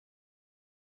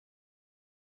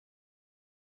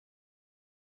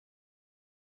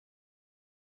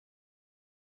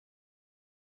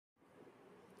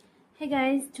Hey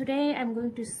guys, today I'm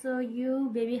going to show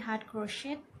you baby hat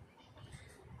crochet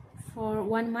for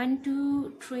 1 month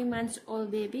to 3 months old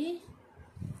baby.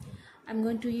 I'm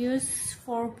going to use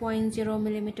 4.0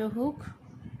 millimeter hook,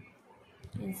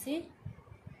 you can see,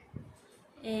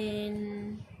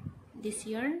 and this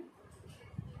yarn,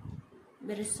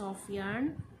 very soft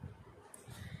yarn.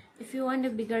 If you want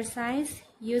a bigger size,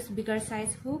 use bigger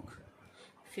size hook.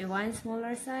 If you want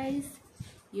smaller size,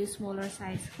 use smaller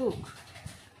size hook.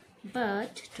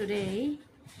 But today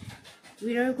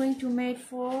we are going to make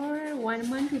for 1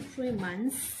 month to 3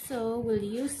 months, so we'll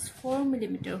use 4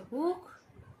 millimeter hook.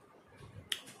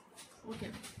 Okay,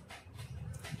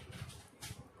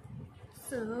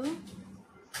 so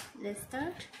let's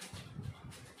start.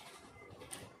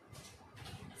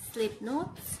 Slip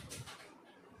knots,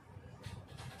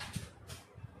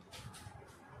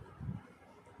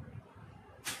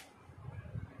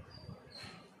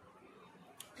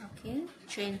 okay,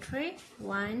 chain 3,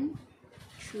 1,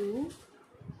 2,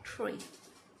 3.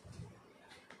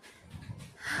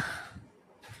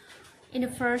 In the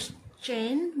first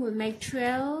chain we'll make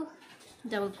 12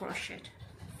 double crochet.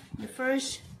 The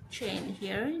first chain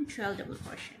here, 12 double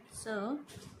crochet. So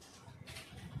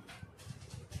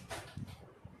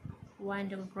 1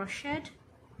 double crochet,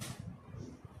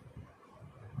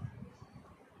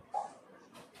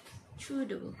 2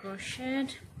 double crochet,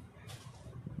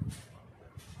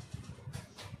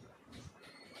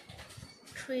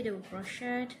 3 double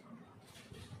crochet,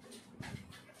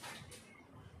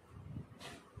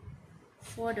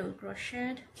 4 double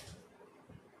crochet,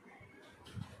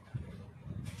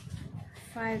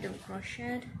 5 double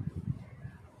crochet,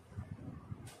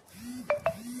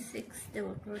 6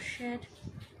 double crochet,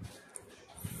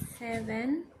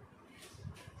 7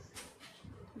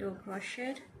 double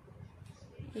crochet,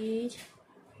 8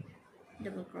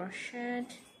 double crochet,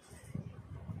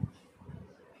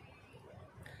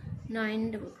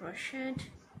 9 double crochet,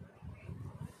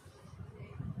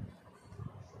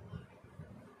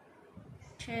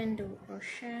 10 double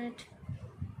crochet,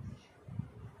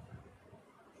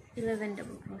 11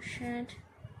 double crochet,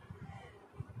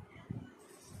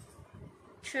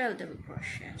 12 double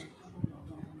crochet.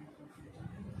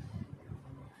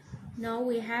 Now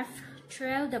we have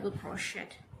 12 double crochet.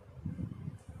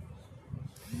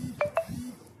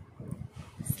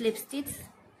 Slip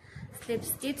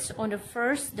stitch on the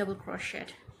first double crochet.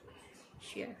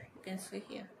 Here you can see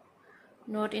here,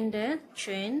 not in the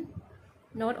chain,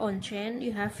 not on chain.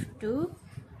 You have to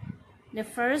the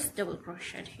first double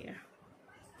crochet here.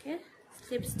 Okay,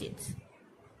 slip stitch.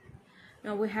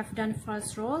 Now we have done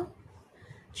first row,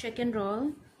 second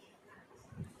row,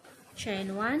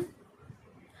 chain 1,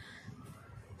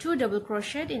 2 double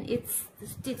crochet in its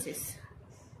stitches.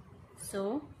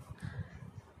 So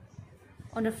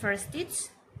on the first stitch,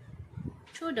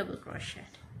 2 double crochet,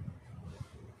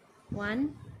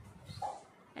 1,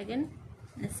 again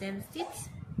the same stitch,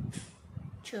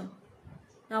 2.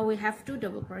 Now we have 2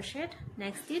 double crochet,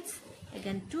 next stitch,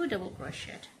 again 2 double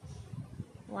crochet,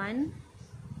 1,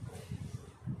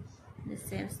 the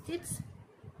same stitch,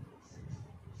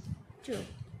 2.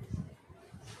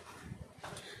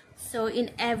 So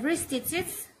in every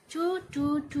stitches, 2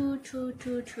 double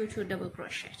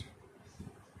crochet.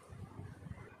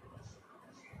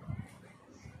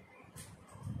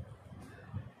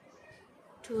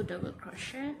 Two double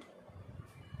crochet,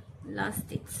 last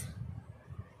stitch.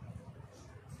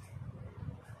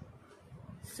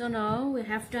 So now we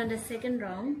have done the second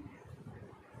round.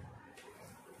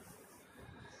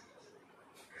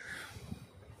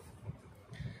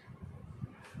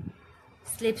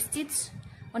 Slip stitch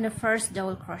on the first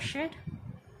double crochet,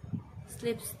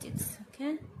 slip stitch.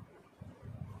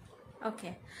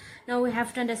 Okay, now we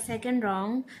have done the second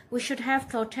round. We should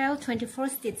have total 24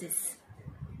 stitches.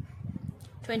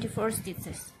 24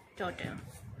 stitches total.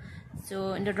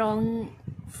 So in the round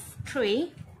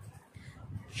 3,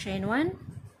 chain 1,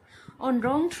 on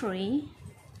round 3,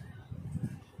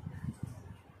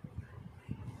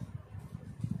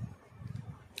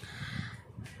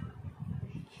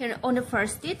 here on the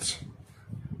first stitch,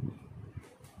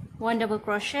 1 double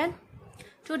crochet,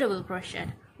 2 double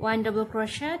crochet, 1 double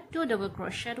crochet, 2 double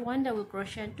crochet, 1 double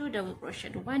crochet, 2 double crochet,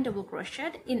 1 double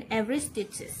crochet in every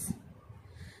stitches.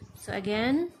 So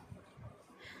again,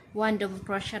 1 double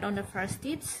crochet on the first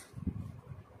stitch,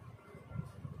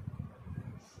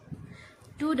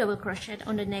 2 double crochet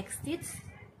on the next stitch,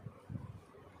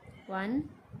 1,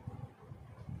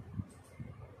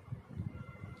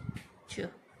 2.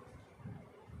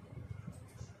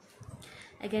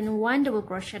 Again 1 double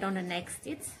crochet on the next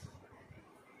stitch,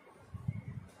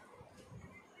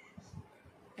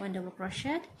 1 double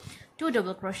crochet, 2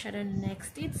 double crochet on the next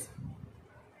stitch,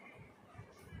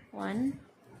 1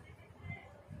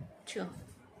 2.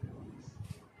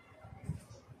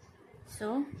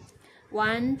 So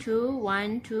 1 2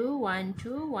 1 2 1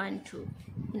 2 1 2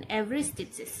 in every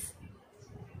stitches.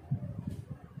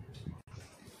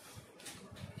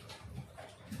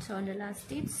 So on the last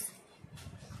stitch,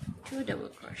 2 double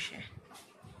crochet.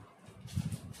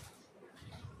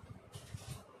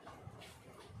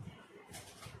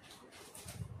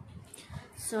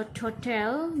 So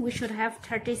total we should have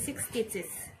 36 stitches.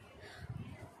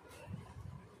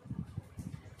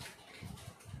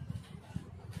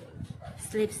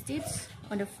 Slip stitch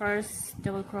on the first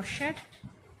double crochet,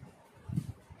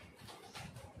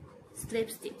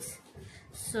 slip stitch.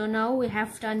 So now we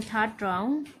have done third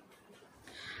round.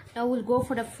 Now we'll go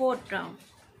for the fourth round.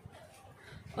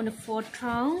 On the fourth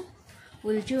round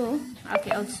we'll do,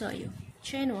 okay, I'll show you.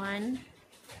 Chain 1,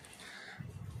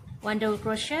 1 double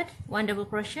crochet, 1 double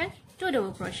crochet, 2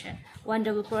 double crochet, 1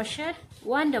 double crochet,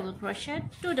 1 double crochet,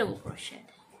 2 double crochet.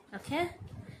 Okay,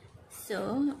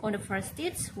 so on the first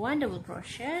stitch, 1 double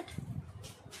crochet,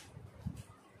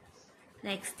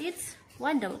 next stitch,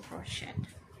 1 double crochet,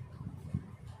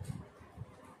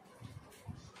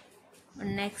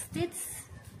 on next stitch,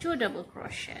 2 double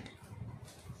crochet,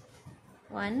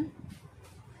 1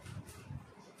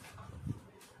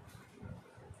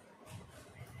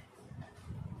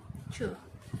 2.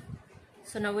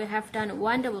 So now we have done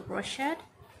 1 double crochet,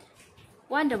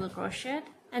 1 double crochet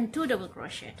and 2 double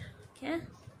crochet. Okay,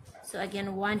 so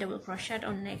again 1 double crochet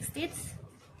on next stitch,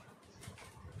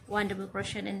 1 double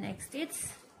crochet in next stitch,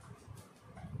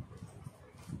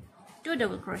 2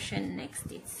 double crochet in next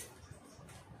stitch,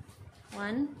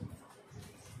 1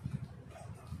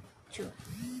 2,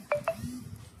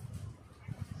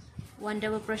 1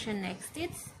 double crochet next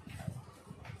stitch,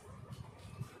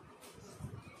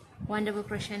 1 double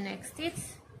crochet next stitch,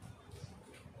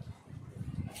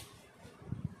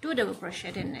 2 double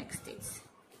crochet in next stitch.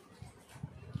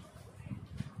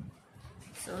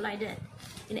 So like that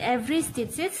in every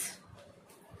stitches,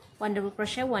 1 double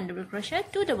crochet, 1 double crochet,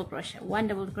 2 double crochet, 1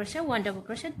 double crochet, 1 double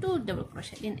crochet, 2 double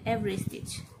crochet in every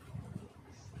stitch.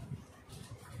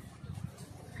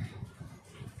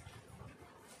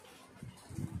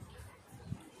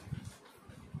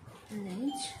 And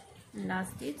then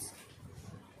last stitch,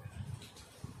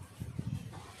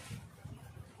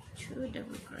 2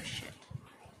 double crochet,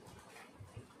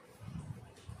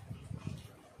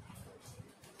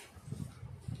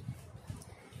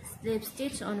 slip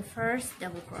stitch on first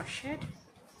double crochet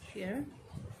here,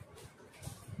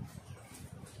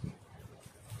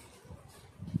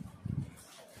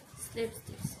 slip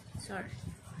stitch, sorry,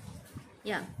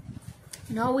 yeah.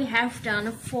 Now we have done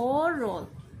 4 row.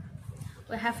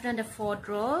 We have done the 4th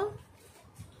row.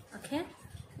 Okay,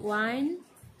 1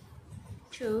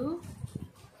 2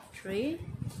 3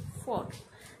 4.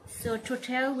 So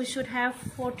total we should have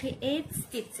 48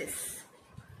 stitches.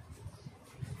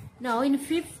 Now in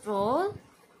 5th row,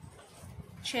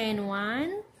 chain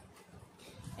 1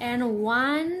 and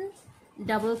 1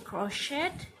 double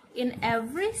crochet in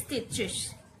every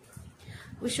stitches.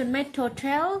 We should make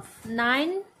total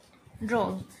 9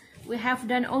 row. We have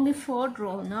done only 4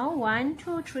 row now, 1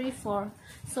 2 3 4.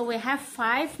 So we have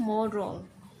 5 more row.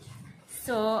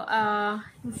 So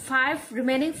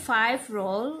remaining 5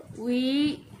 row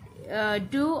we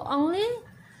do only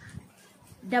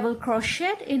double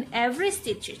crochet in every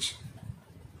stitches.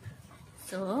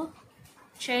 So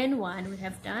chain 1 we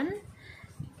have done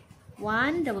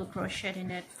 1 double crochet in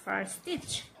that first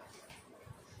stitch,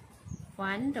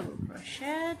 1 double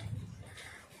crochet,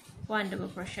 1 double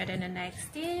crochet in the next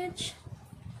stitch,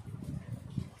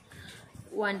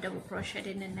 1 double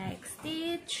crochet in the next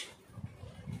stitch,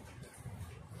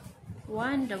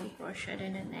 1 double crochet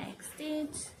in the next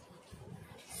stitch.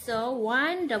 So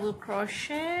 1 double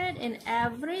crochet in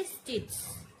every stitch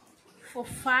for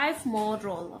 5 more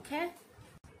row. Okay,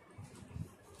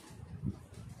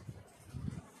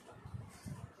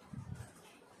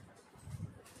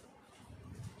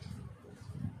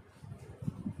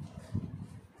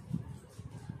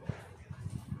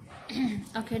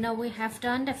 okay, now we have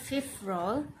done the 5th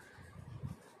row,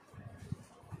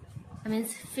 I mean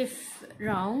 5th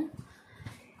round.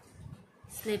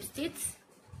 Slip stitch,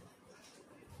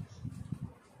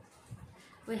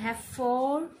 we have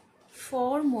 4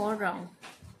 more round.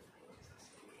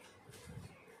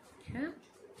 Okay,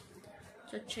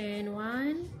 so chain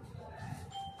 1,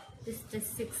 this is the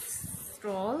 6th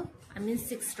row, I mean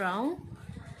 6th round.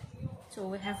 So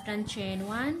we have done chain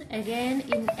 1, again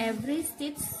in every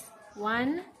stitch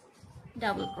 1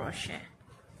 double crochet,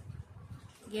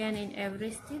 again in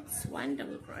every stitch 1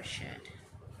 double crochet.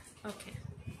 Okay,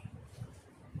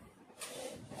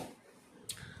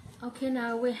 Okay,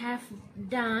 now we have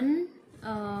done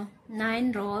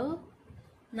 9 round.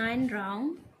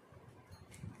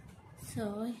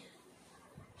 So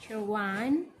here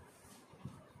one, you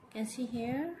can see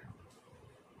here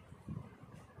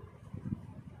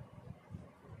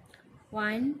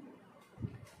 1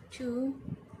 2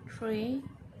 3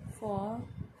 4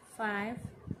 5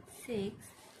 6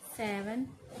 7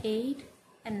 8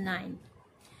 and 9.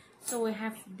 So we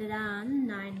have done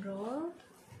 9 rows.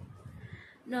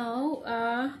 Now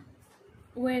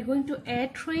we're going to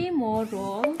add 3 more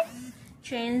rows,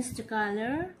 change the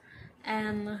color,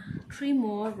 and 3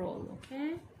 more rows.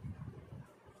 Okay,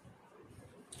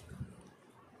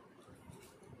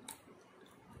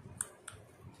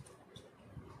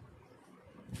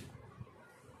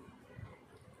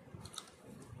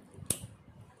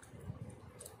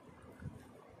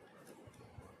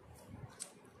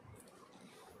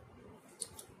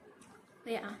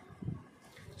 yeah.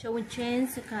 So we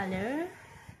change the color,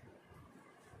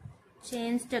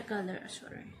 change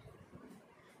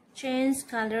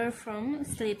color from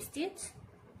slip stitch.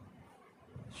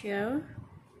 Here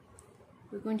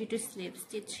we're going to do slip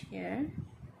stitch here.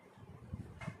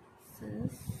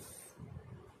 This.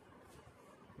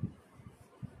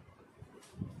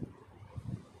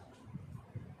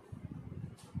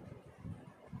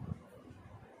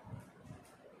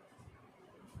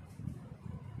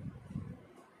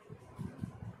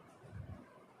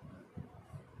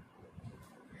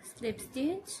 Slip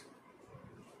stitch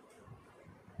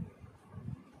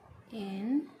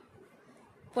and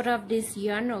put up this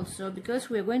yarn also,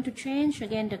 because we're going to change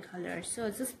again the color. So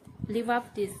just leave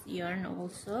up this yarn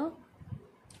also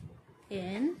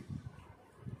and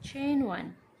chain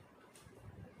 1.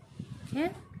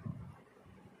 Okay,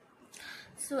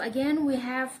 so again we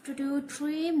have to do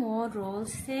 3 more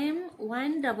rows, same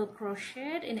 1 double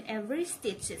crochet in every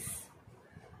stitches.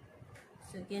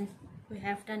 So again we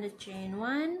have done the chain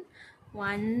 1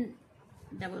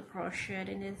 double crochet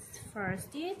in this first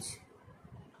stitch,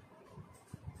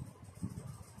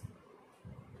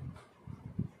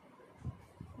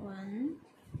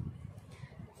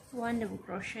 one double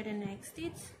crochet in the next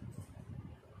stitch,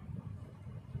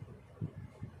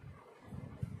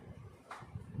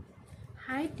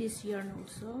 hide this yarn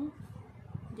also,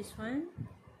 this one.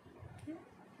 Okay,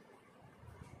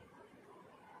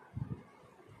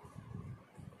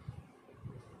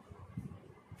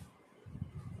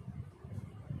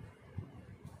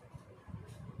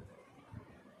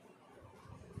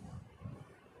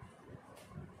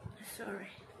 sorry.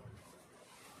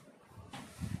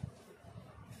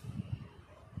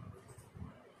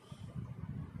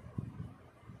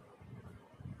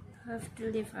 Have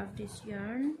to lift up this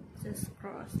yarn, just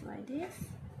cross like this,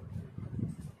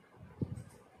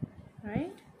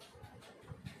 right?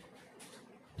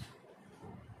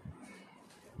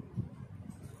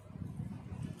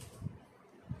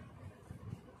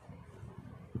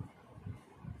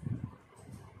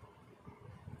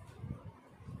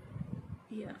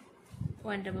 Yeah,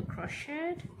 1 double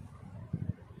crochet,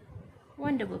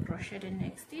 1 double crochet in the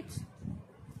next stitch.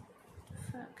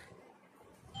 Fuck.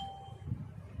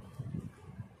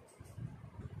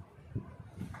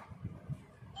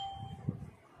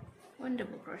 1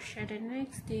 double crochet in the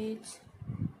next stitch.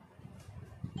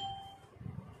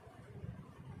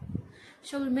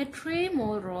 So we made 3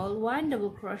 more rows, 1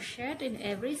 double crochet in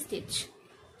every stitch.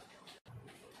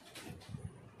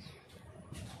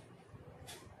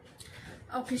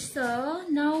 Okay, so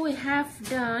now we have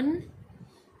done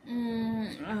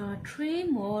 3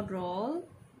 more rows.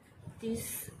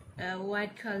 This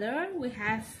white color, we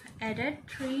have added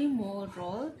 3 more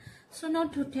rows. So now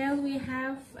total we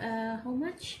have how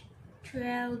much?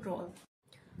 12 rows.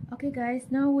 Okay guys,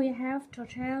 now we have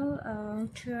total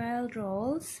 12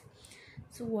 rows.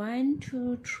 So 1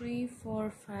 2 3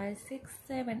 4 5 6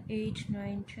 7 8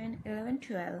 9 10 11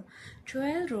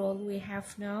 12 rows we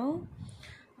have now.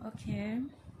 Okay,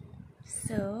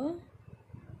 so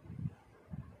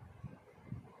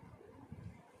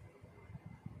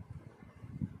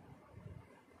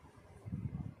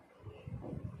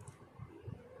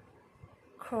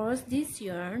cross this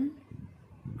yarn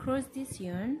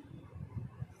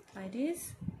like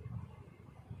this.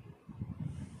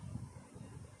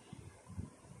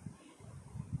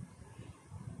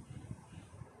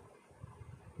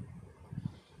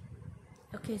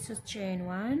 Okay, so chain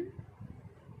 1,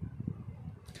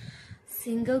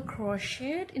 single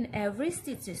crochet in every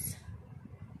stitches,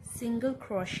 single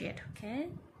crochet. Okay,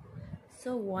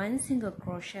 so 1 single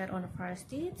crochet on the first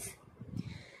stitch,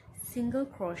 single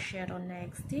crochet on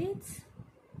next stitch,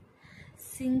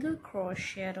 single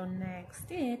crochet on next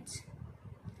stitch,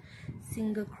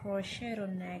 single crochet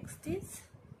on next stitch,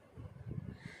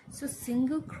 So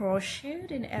single crochet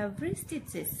in every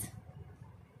stitches.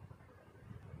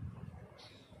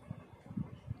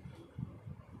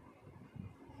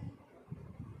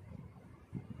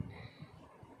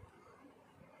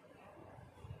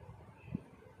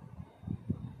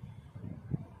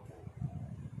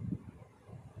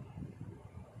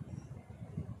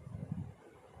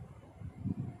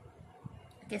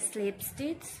 Okay, slip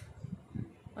stitch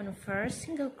on first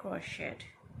single crochet.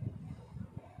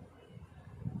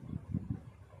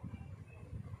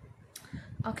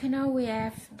 Okay, now we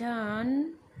have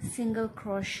done single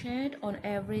crochet on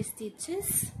every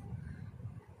stitches.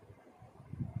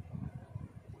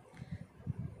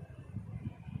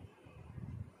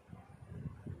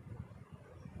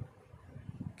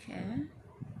 Okay.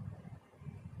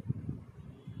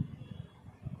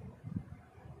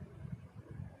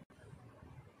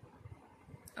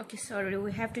 Okay, sorry,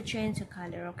 we have to change the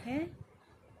color, okay?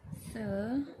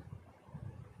 So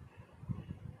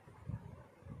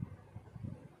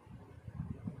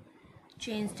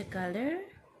change the color,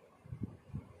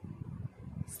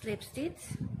 slip stitch,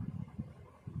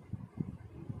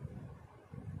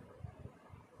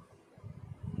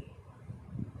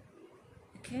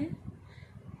 okay,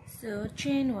 so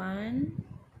chain one,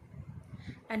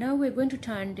 and now we're going to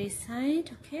turn this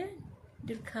side, okay,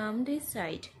 to come this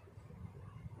side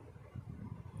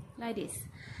like this.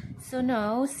 So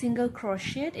now single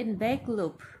crochet in back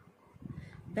loop,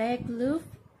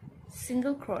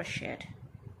 single crochet.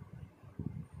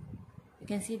 You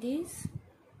can see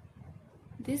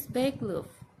this back loop.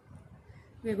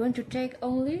 We're going to take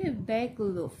only back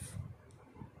loop.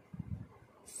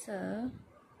 So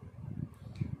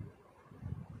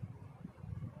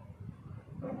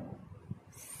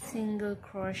single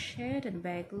crochet and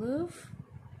back loop,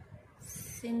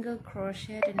 single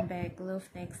crochet and back loop,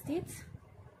 next stitch,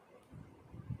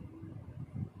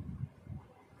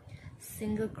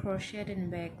 single crochet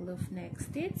and back loop, next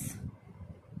stitch,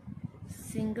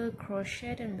 single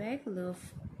crochet and back loop,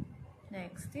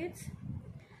 next stitch,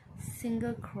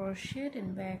 single crochet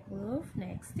and back loop,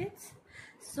 next stitch.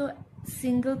 So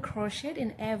single crochet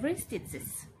in every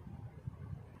stitches.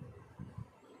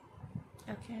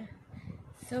 Okay,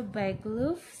 so back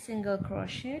loop, single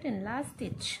crochet and last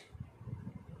stitch.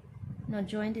 Now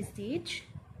join the stitch.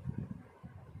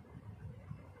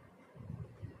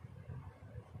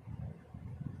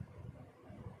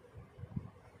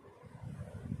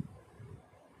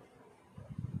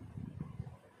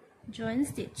 Join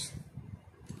stitch.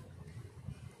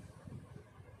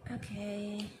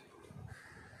 Okay,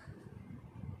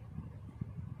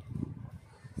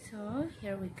 so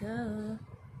here we go.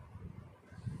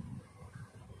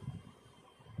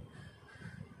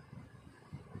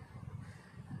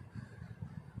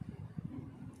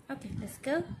 Okay, let's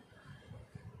go.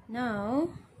 Now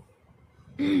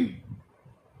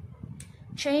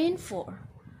chain 4,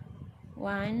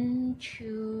 1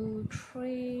 2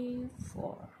 3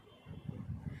 4,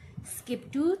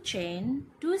 skip 2 chain,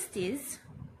 2 stitches,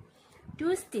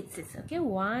 okay,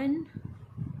 1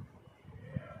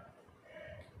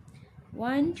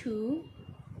 2,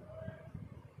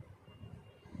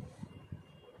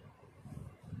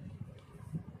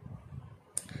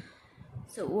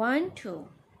 so 1 2,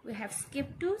 we have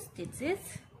skipped 2 stitches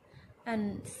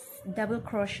and double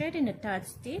crochet in the third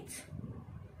stitch,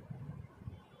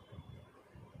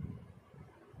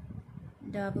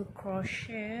 double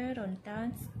crochet on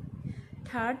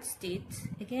third stitch,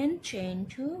 again chain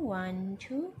 2, 1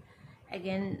 2,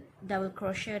 again double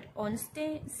crochet on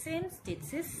same stitch,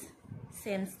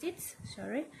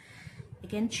 sorry,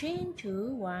 again chain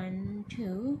 2, 1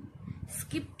 2,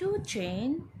 skip 2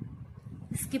 chain,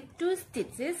 skip 2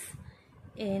 stitches,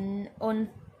 in on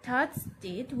third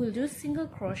stitch we'll do single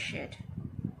crochet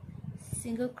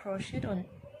on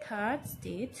third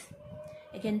stitch,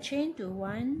 again chain 2,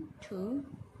 1 2,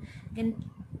 again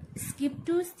skip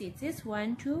 2 stitches,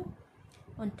 1 2,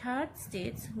 on third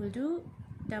stitch we'll do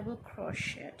double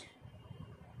crochet,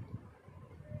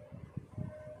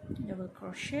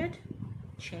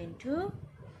 chain 2,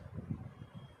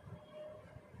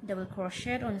 double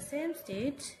crochet on same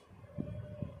stitch,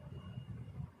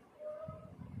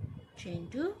 chain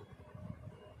 2,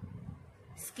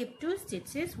 skip 2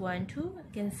 stitches, 1 2,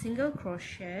 again single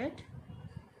crochet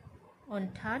on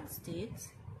third stitch,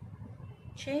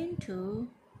 chain 2,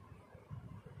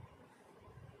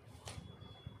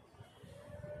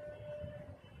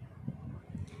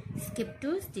 skip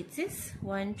 2 stitches,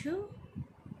 1 2,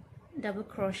 double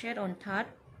crochet on third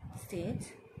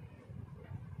stitch,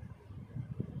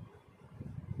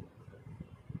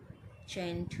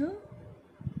 chain 2,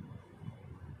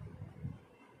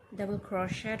 double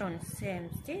crochet on same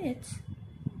stitch,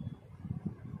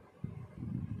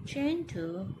 chain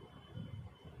 2,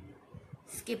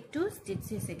 skip 2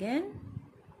 stitches again,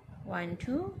 1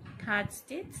 2, third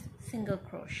stitch, single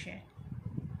crochet.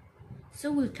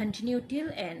 So we'll continue till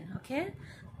end. Okay.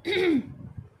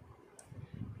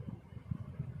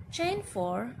 Chain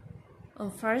 4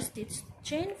 on first stitch,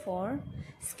 chain 4,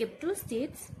 skip 2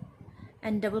 stitches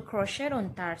and double crochet on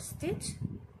third stitch,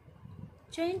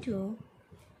 chain 2,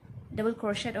 double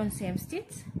crochet on same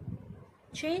stitch,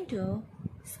 chain 2,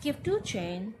 skip 2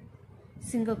 chain,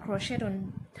 single crochet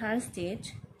on third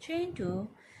stitch, chain 2,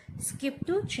 skip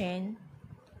 2 chain,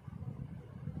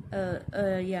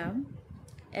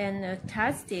 and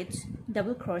third stitch,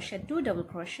 double crochet, 2 double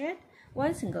crochet,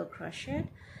 1 single crochet,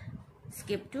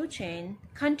 skip 2 chain,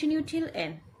 continue till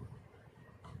end.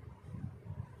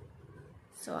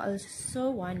 So I'll sew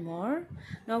one more.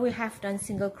 Now we have done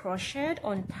single crochet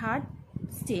on third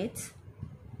stitch,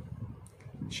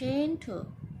 chain 2,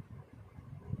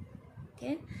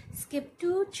 okay, skip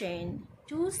 2 chain,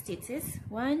 2 stitches,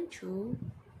 1 2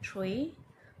 3,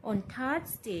 on third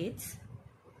stitch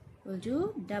we'll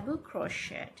do double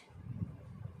crochet,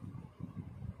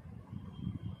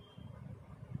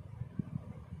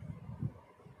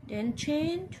 then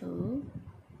chain 2,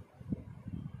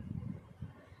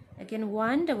 again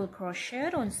 1 double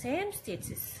crochet on same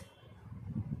stitches,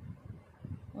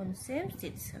 on same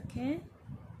stitch. Okay,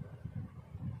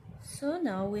 so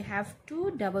now we have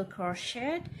 2 double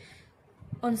crochet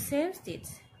on same stitch,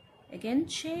 again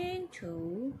chain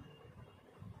 2,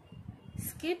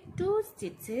 skip 2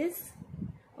 stitches,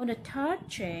 on the third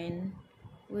chain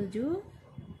we'll do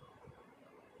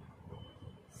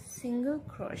single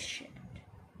crochet,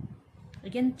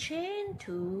 again chain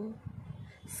 2,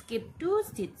 skip 2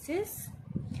 stitches,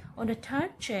 on the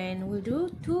third chain we'll do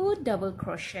 2 double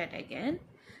crochet again,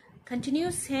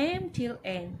 continue same till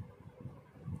end.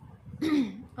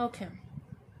 Okay.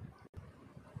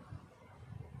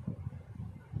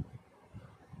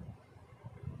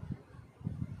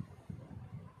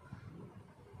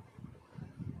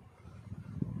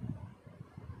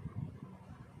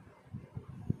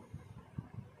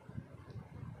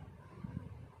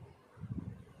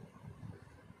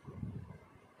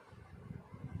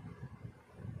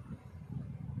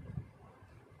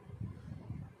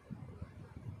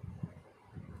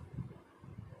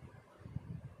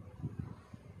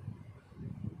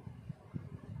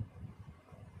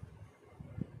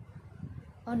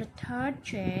 On the third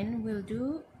chain we'll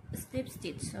do slip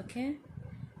stitch. Okay,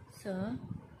 so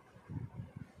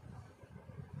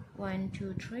 1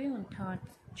 2 3, on third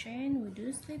chain we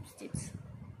do slip stitch.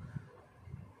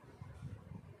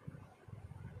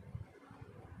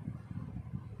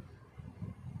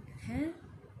 Okay,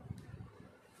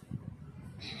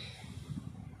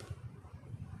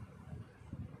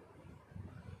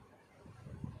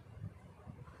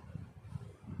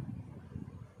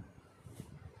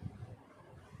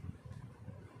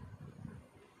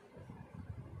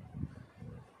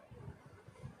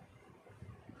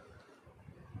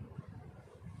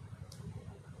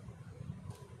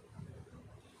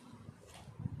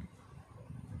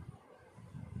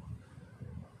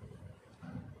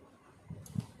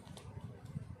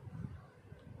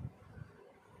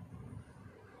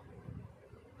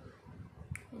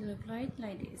 it look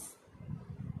like this.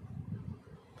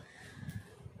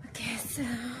 Okay, so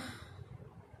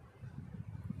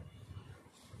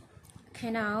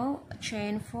okay, now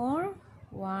chain 4,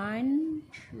 1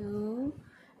 2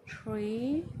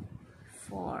 3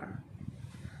 4.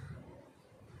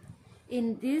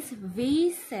 In this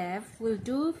V shape we'll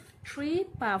do 3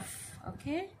 puff.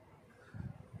 Okay,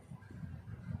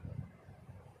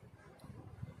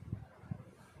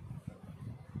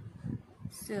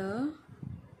 so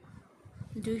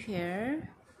do here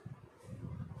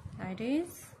like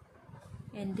this,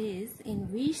 and this in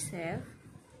V shape,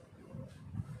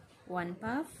 1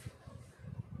 puff,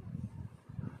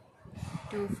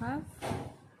 2 puff,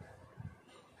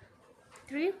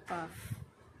 3 puff,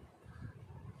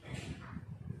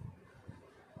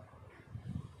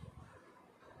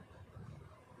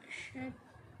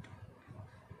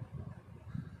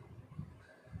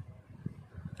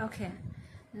 okay.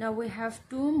 Now we have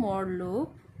 2 more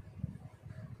loop,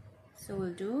 so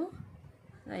we'll do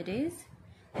like this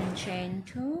and chain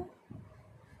 2.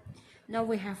 Now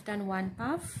we have done 1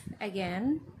 puff,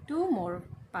 again 2 more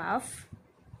puff,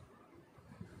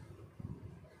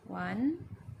 1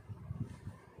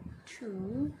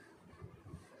 2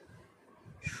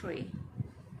 3.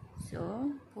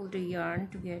 So pull the yarn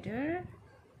together,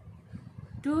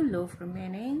 2 loop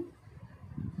remaining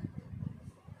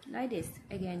like this,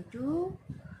 again 2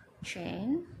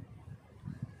 chain,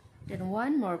 then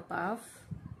 1 more puff,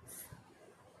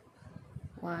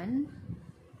 1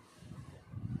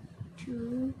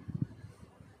 2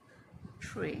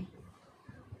 3.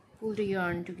 Pull the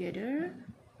yarn together,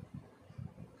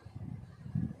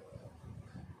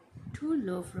 2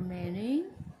 loop remaining.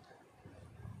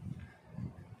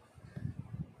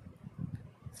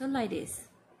 So like this.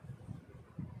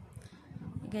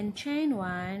 Again chain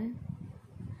 1.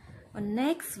 On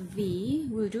next V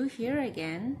we'll do here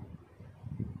again.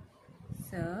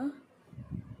 So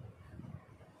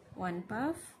 1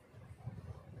 puff,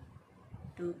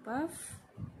 2 puff,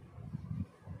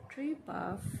 3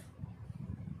 puff,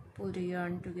 pull the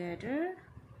yarn together.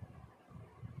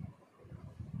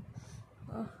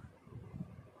 Oh.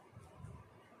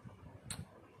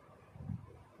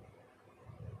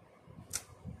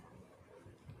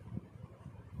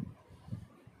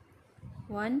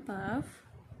 One puff,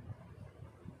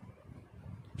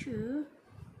 2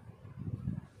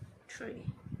 3,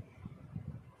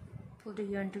 pull the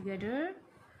yarn together,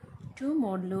 2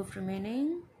 more loop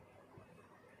remaining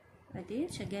like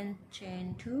this. Again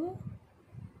chain 2,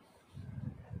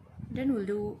 then we'll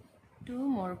do 2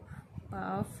 more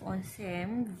puff on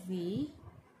same V,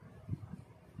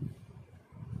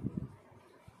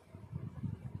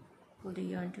 pull the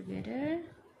yarn together,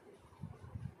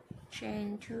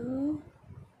 chain 2,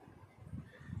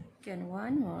 again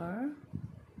 1 more,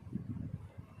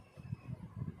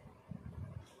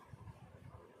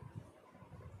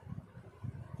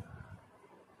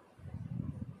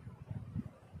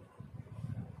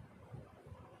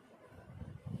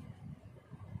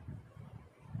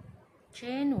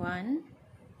 chain 1.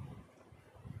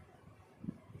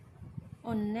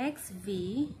 On next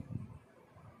V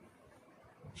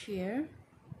here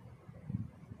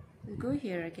we go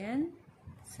here again.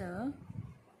 So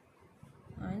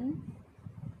 1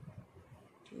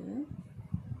 2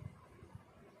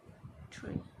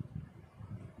 3,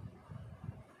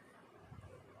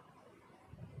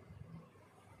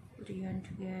 put the yarn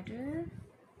together.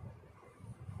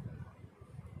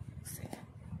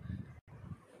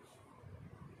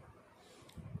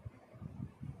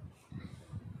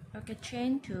 Okay,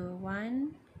 chain 2,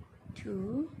 1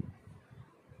 2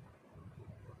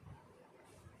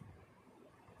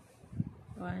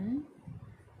 1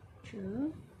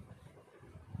 2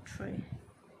 3,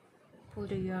 pull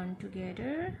the yarn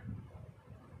together,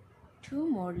 2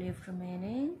 more left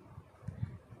remaining,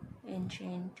 and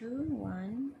chain 2,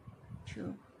 1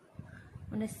 2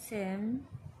 on the same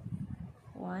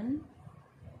 1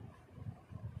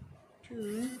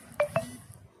 2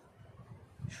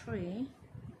 3,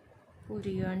 pull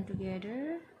the yarn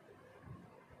together,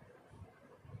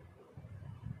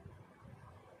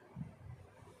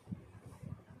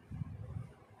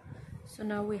 so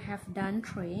now we have done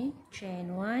 3,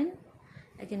 chain 1.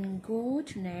 I can go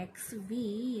to next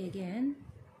V again.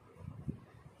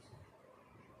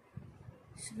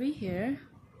 So be here,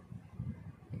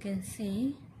 you can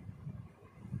see,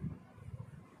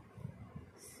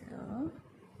 so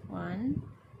 1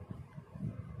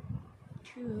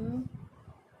 2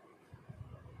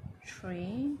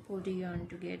 3, pull the yarn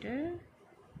together.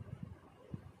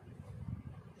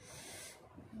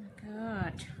 Oh my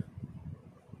god,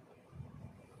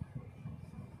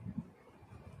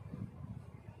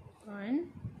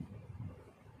 one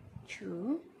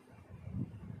 2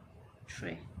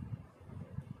 3,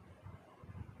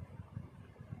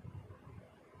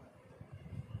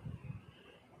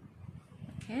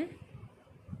 okay,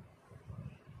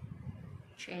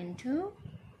 chain 2,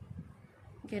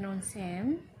 again on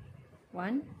same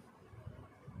 1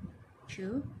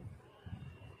 2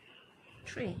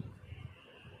 3,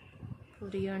 pull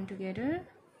the yarn together,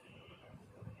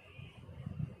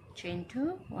 chain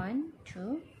 2, 1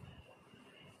 2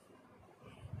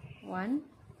 1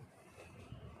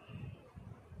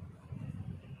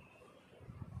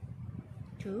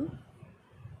 2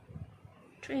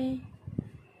 3,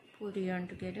 pull the yarn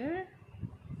together,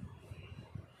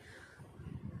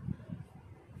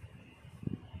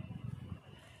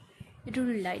 it will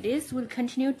be like this. We'll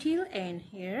continue till end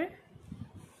here.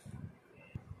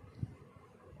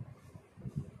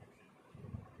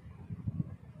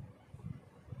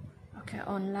 Okay,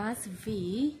 on last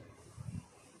V,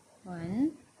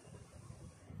 1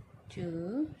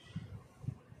 2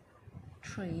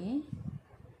 3,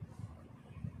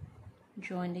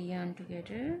 join the yarn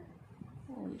together.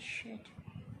 Holy shit,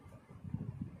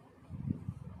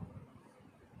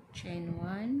 chain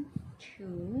 1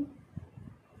 2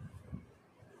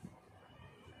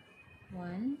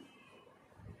 1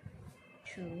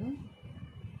 2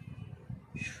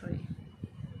 3,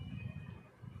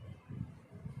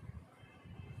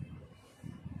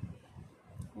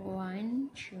 1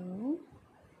 2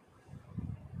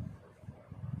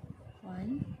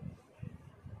 1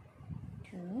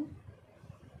 2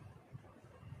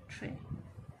 3.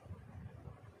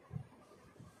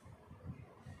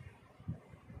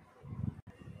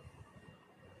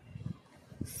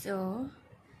 So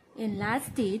in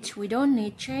last stitch we don't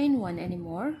need chain 1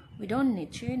 anymore. We don't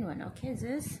need chain 1. Okay,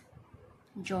 just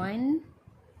join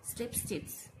slip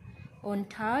stitch on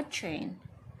third chain.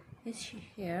 It's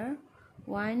here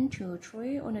 1 2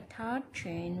 3. On the third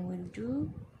chain we'll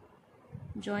do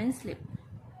join slip.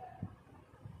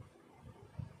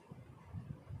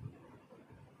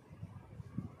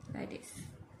 Like this.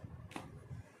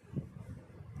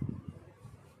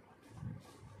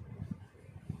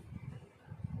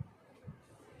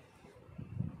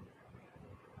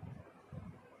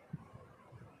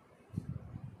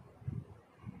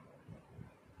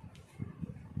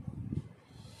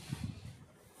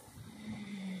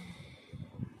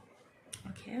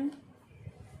 Okay,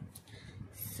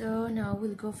 so now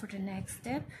we'll go for the next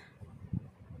step.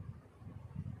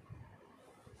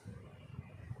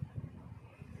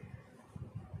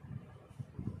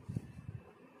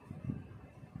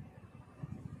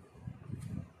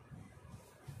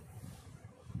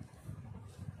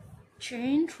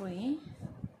 Chain 3,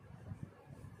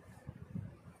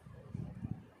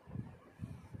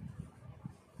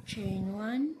 chain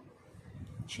 1,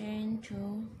 chain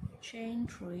 2, chain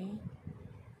 3,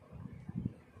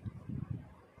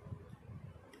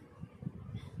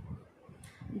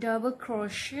 double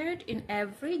crochet in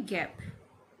every gap,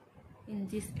 in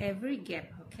this every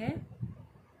gap. Okay,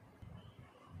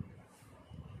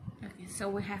 so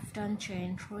we have done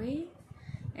chain 3,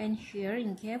 and here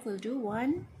in gap we'll do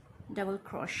 1 double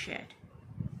crochet.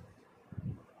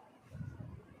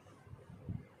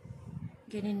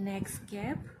 Again in next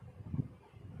gap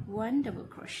 1 double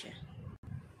crochet.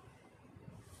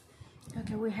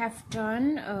 Okay, we have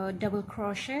done a double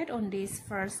crochet on this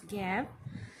first gap.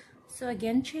 So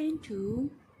again chain 2,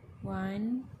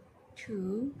 1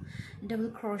 2, double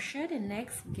crochet the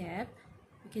next gap.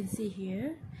 You can see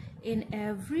here in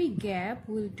every gap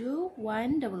we'll do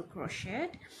 1 double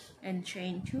crochet and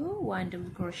chain 2, 1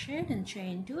 double crochet and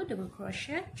chain 2, double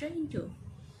crochet, chain 2.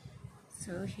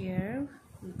 So here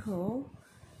we go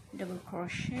double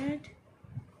crochet,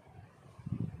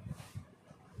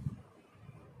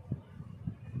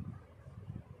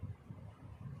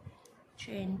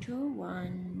 chain 2,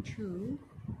 1 2.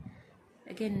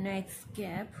 Again next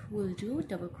gap we'll do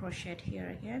double crochet here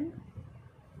again,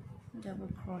 double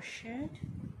crochet,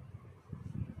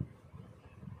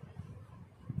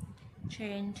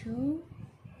 chain 2.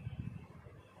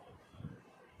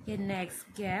 Again next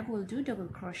gap we'll do double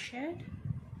crochet,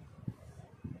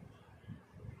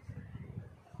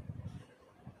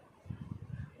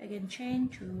 again chain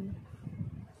 2,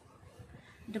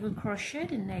 double crochet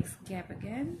the next gap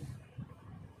again,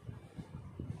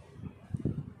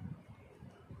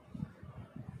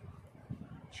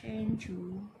 chain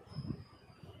 2,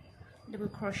 double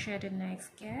crochet the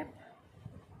next gap,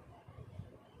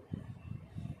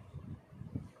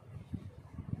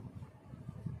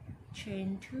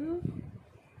 chain 2.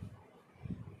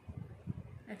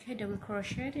 Okay, double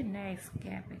crochet the next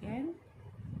gap again,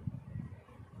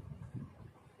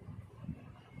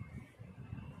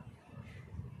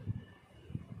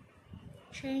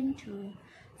 chain 2.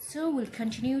 So we'll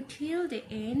continue till the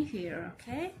end here.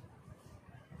 Okay,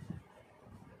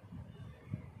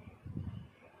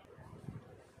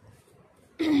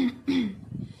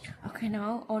 okay,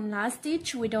 now on last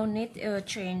stitch we don't need a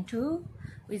chain 2.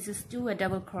 We just do a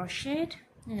double crochet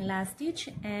in last stitch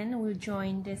and we'll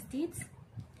join the stitch,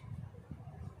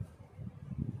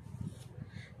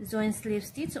 join slip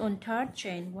stitch on third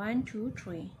chain 1 2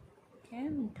 3. Okay,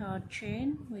 on third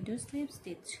chain we do slip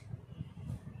stitch,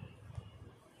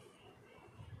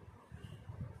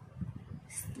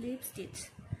 slip stitch.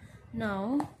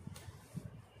 Now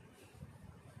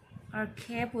our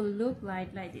cap will look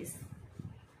like this.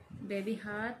 Baby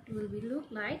heart will be look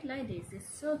like this.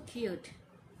 It's so cute.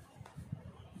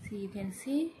 See, you can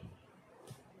see.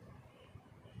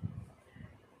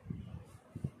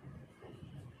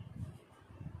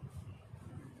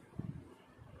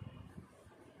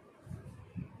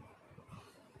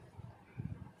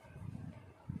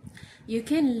 You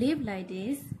can leave like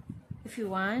this if you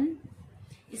want.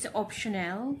 It's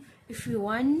optional. If you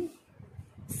want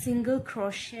single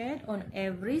crochet on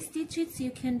every stitches,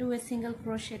 you can do a single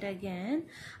crochet again.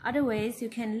 Otherwise you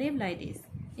can leave like this.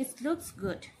 It looks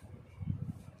good.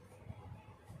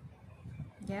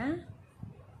 Yeah,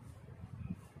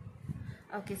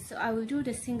 okay, so I will do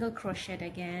the single crochet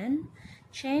again,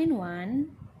 chain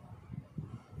 1,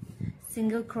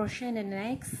 single crochet in the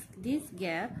next this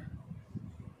gap,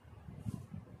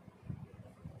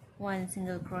 1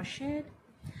 single crochet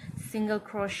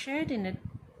in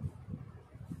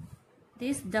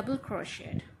this double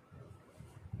crochet,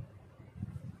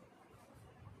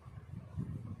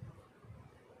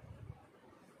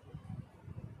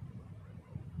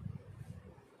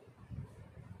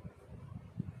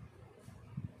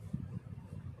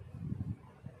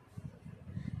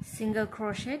 single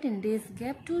crochet in this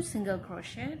gap, 2 single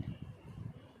crochet,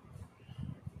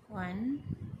 1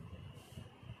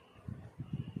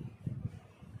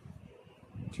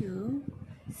 2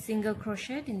 single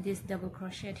crochet in this double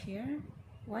crochet here,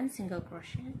 1 single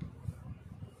crochet,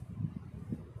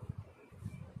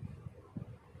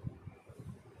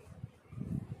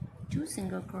 2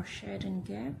 single crochet in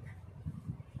gap,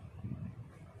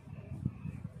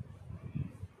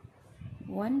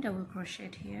 1 double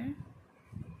crochet here,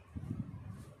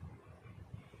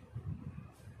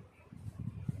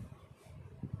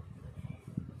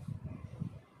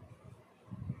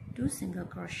 2 single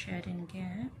crochet in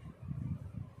gap,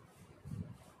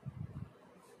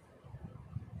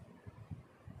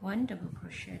 1 double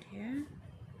crochet here,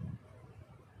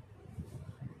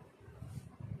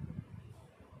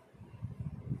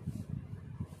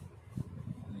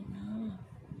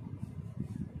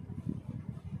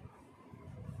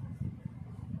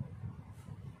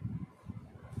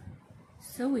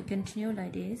 so we continue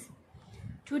like this,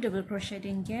 2 double crochet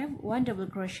in gap, 1 double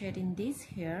crochet in this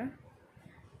here,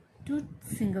 2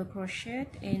 single crochet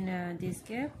in this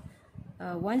gap,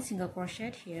 1 single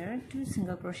crochet here, 2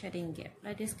 single crochet in gap.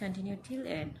 Let us continue till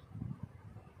end.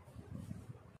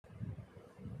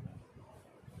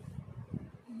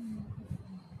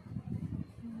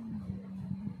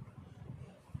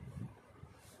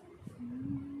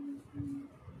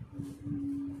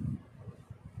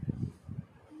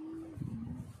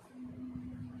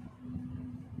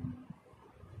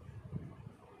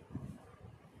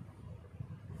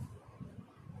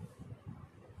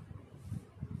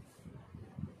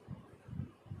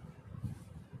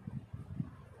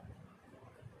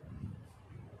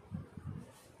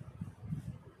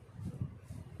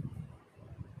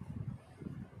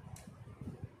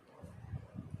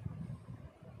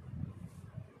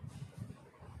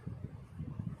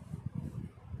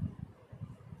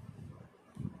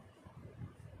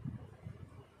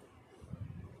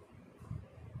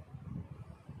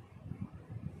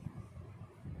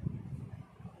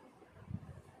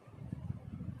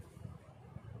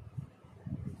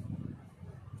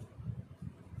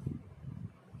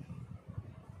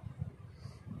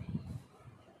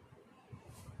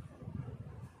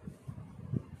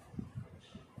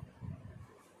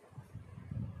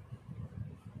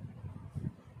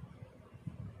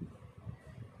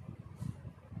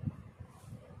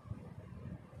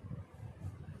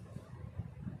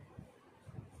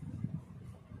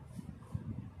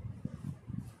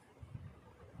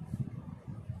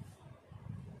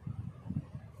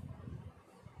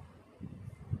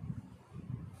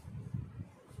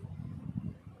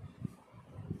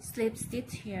 Slip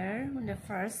stitch here on the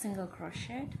first single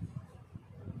crochet,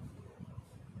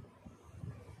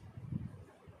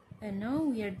 and now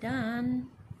we are done.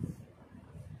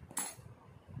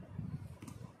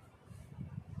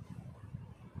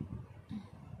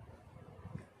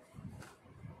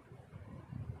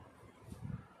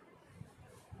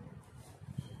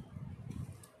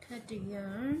 Cut the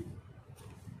yarn.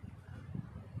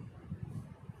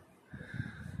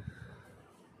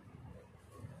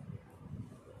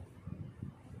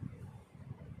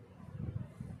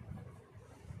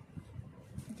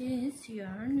 This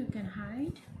yarn you can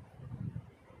hide.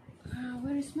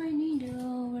 Where is my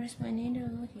needle? Where is my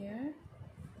needle? Here.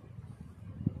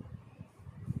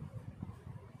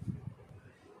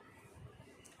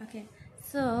 Okay,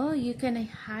 so you can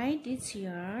hide this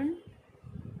yarn.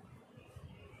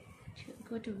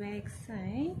 Go to back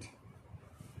side.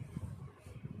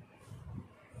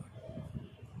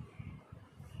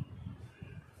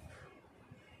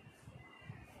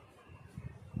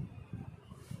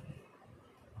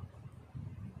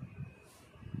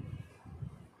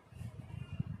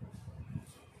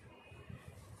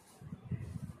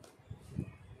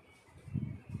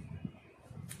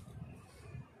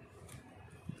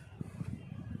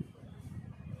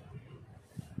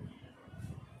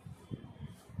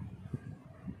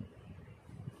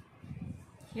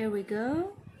 Here we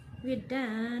go. We're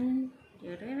done.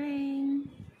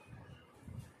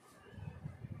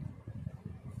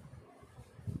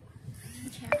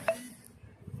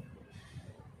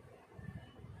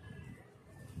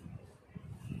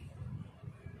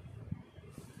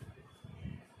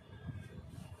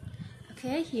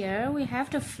 Okay, here we have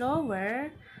the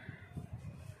flower.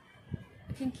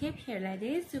 can keep here like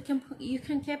this. You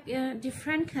can keep a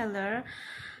different color.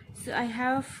 So I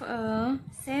have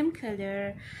same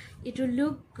color. It will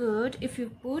look good if you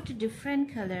put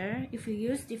different color, if you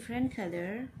use different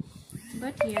color.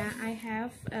 But yeah, I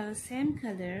have same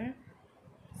color,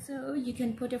 so you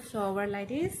can put a flower like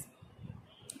this.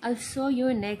 I'll show you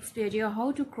in next video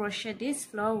how to crochet this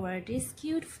flower, this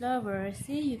cute flower.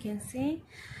 See, you can see.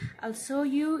 I'll show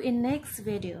you in next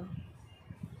video.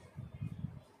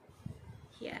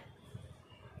 Yeah.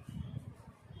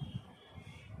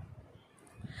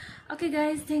 Okay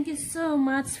guys, thank you so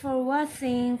much for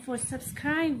watching, for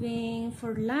subscribing,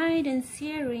 for like and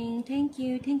sharing. Thank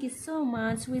you so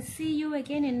much. We'll see you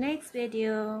again in next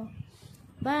video.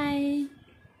 Bye.